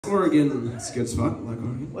Oregon, it's a good spot. I like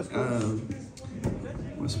Oregon.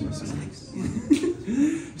 West.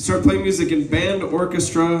 Start playing music in band,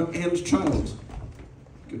 orchestra, and child.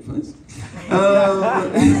 Good place.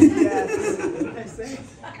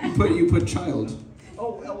 You put child.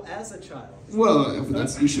 Oh, as a child. Well,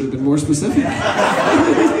 you should have been more specific.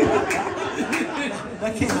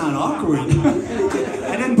 That came out awkward.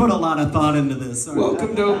 I didn't put a lot of thought into this. Sorry.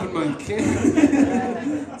 Welcome to Open Mic.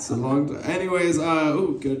 It's a long time. Anyways,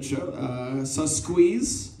 good show. So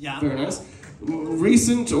Squeeze. Yeah. Very nice.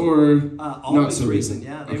 Recent or not so recent?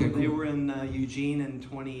 Yeah, they were in Eugene in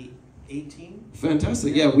 2018.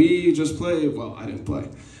 Fantastic. Yeah, we just played. Well, I didn't play,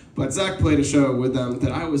 but Zach played a show with them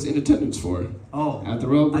that I was in attendance for. Oh. At the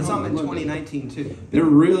Roadhouse. I saw them in 2019 too. They're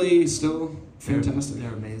really still fantastic.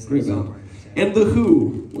 They're amazing. Great band. And The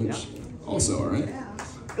Who, which also all right.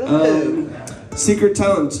 Secret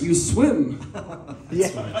talent, you swim. Yeah.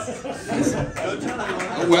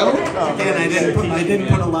 Well, again, I didn't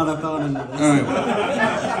put a lot of thought into this. All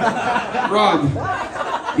right.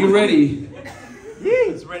 Rob, you ready?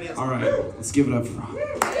 He's ready. All right, let's give it up for Rob.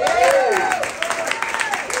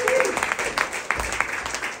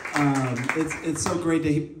 It's so great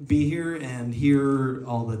to be here and hear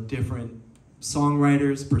all the different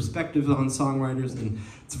songwriters, perspectives on songwriters, and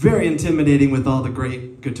it's very intimidating with all the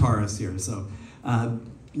great guitarists here. So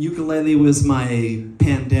ukulele was my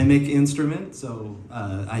pandemic instrument, so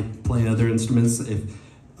I play other instruments. If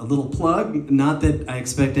a little plug, not that I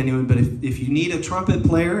expect anyone, but if you need a trumpet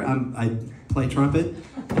player, I play trumpet.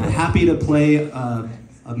 Happy to play a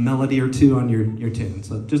melody or two on your tune,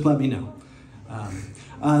 so just let me know.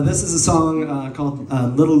 This is a song called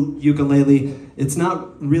Little Ukulele. It's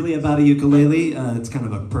not really about a ukulele, it's kind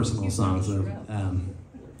of a personal song. So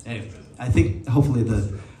anyway, I think hopefully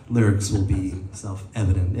the lyrics will be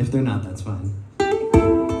self-evident. If they're not, that's fine.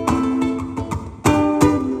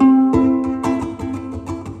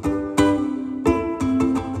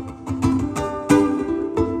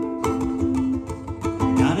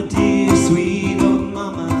 Got a dear sweet old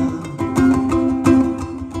mama,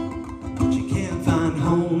 but she can't find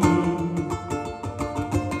home.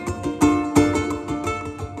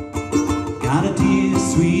 Got a dear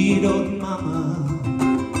sweet old mama,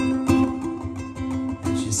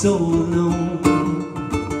 and she's so alone.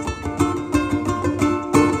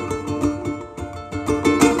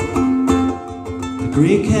 The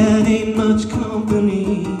gray cat ain't much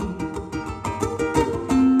company.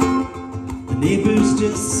 The neighbors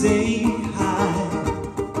just say hi.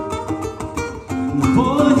 And the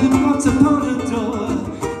boy who knocks upon her door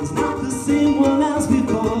is not the same one as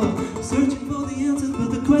before. Searching for the answers, but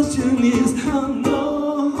the question is, oh no.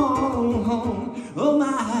 Oh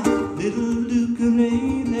my little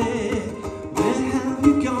ukulele, where have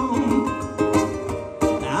you gone?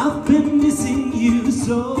 I've been missing you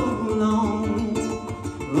so long.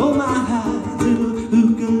 Oh my little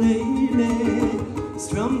ukulele,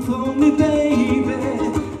 strum for me baby,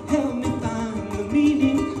 help me find the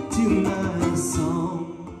meaning to my song.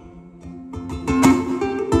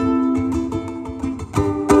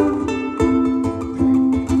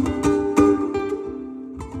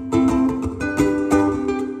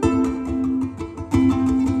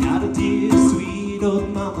 Got a dear sweet old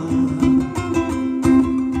mama,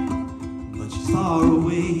 but she's far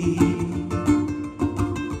away.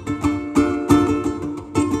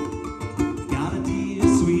 Got a dear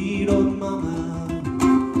sweet old mama,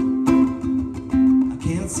 I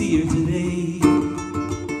can't see her today.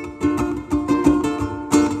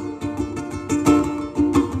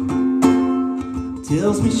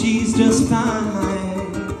 Tells me she's just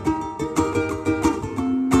fine,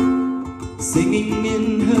 singing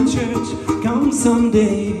in her church come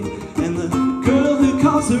someday. And the girl who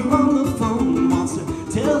calls her on the phone wants to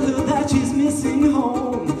tell her that she's missing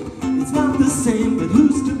home. It's not the same, but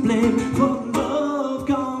who's to blame for love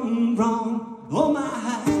gone wrong? Oh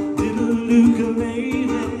my little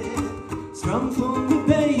ukulele, strum for me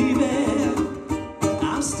baby,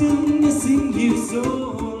 I'm still missing you so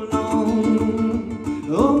long.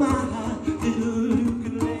 Oh my little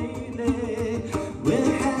ukulele,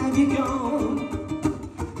 where have you gone?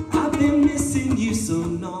 I've been missing you so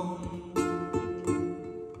long.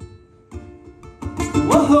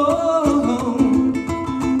 Whoa.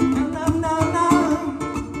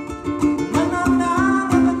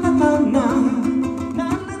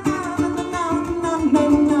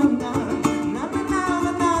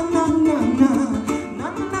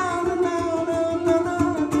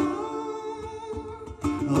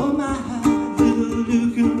 Oh my little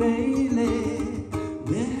ukulele,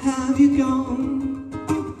 where have you gone?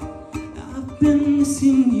 I've been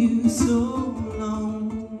missing you so long.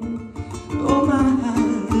 Oh my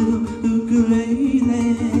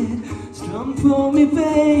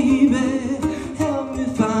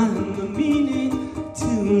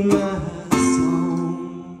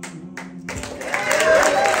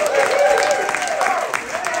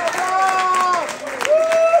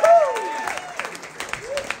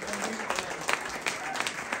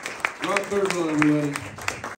Birdwell, everybody.